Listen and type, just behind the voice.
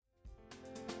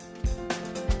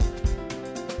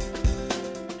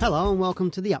Hello and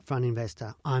welcome to The Upfront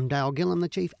Investor. I'm Dale Gillham, the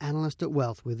Chief Analyst at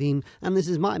Wealth Within, and this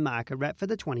is my market wrap for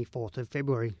the 24th of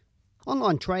February.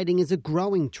 Online trading is a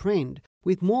growing trend,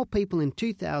 with more people in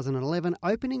 2011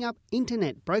 opening up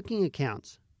internet broking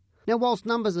accounts. Now, whilst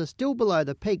numbers are still below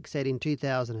the peak set in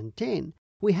 2010,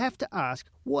 we have to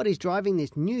ask what is driving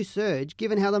this new surge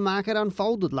given how the market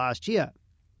unfolded last year.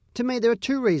 To me, there are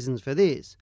two reasons for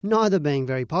this, neither being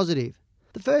very positive.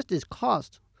 The first is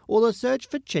cost, or the search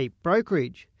for cheap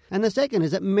brokerage. And the second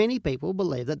is that many people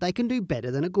believe that they can do better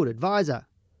than a good advisor.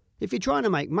 If you're trying to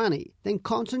make money, then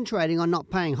concentrating on not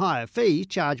paying higher fees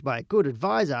charged by a good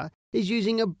advisor is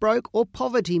using a broke or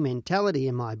poverty mentality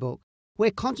in my book,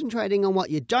 where concentrating on what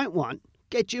you don't want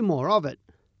gets you more of it.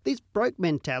 This broke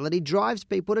mentality drives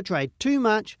people to trade too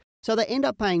much, so they end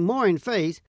up paying more in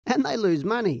fees and they lose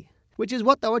money, which is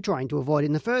what they were trying to avoid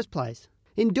in the first place.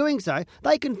 In doing so,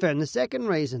 they confirm the second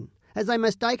reason, as they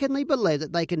mistakenly believe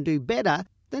that they can do better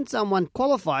than someone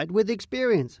qualified with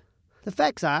experience. The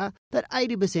facts are that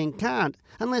 80% can't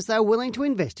unless they're willing to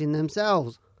invest in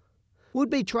themselves.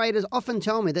 Would-be traders often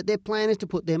tell me that their plan is to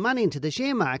put their money into the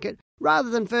share market rather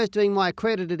than first doing my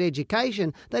accredited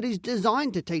education that is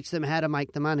designed to teach them how to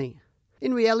make the money.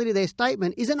 In reality, their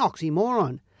statement is an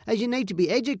oxymoron, as you need to be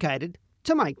educated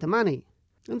to make the money.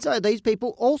 And so these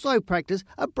people also practice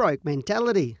a broke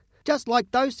mentality, just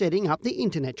like those setting up the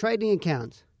internet trading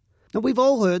accounts. Now, we've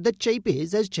all heard that cheap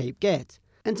is as cheap gets,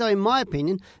 and so in my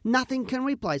opinion, nothing can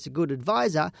replace a good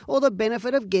advisor or the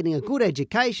benefit of getting a good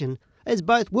education, as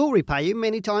both will repay you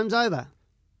many times over.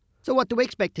 So what do we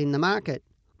expect in the market?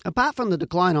 Apart from the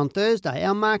decline on Thursday,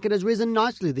 our market has risen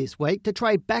nicely this week to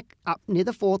trade back up near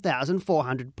the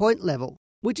 4,400 point level,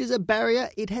 which is a barrier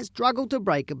it has struggled to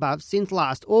break above since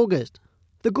last August.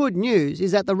 The good news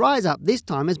is that the rise up this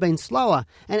time has been slower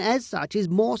and as such is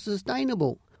more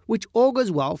sustainable, which augurs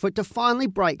well for it to finally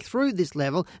break through this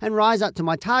level and rise up to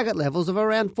my target levels of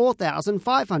around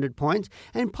 4,500 points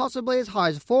and possibly as high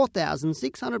as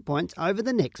 4,600 points over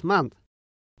the next month.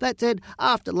 That said,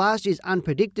 after last year's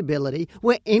unpredictability,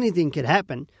 where anything could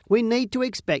happen, we need to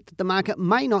expect that the market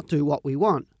may not do what we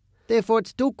want. Therefore,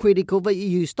 it's still critical that you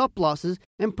use stop losses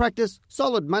and practice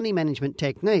solid money management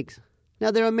techniques. Now,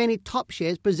 there are many top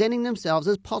shares presenting themselves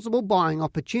as possible buying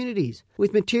opportunities,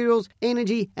 with materials,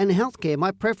 energy and healthcare my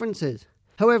preferences.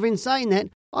 However, in saying that,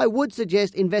 I would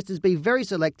suggest investors be very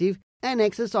selective and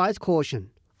exercise caution.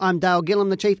 I'm Dale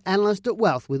Gillham, the Chief Analyst at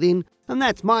Wealth Within, and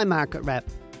that's my market wrap.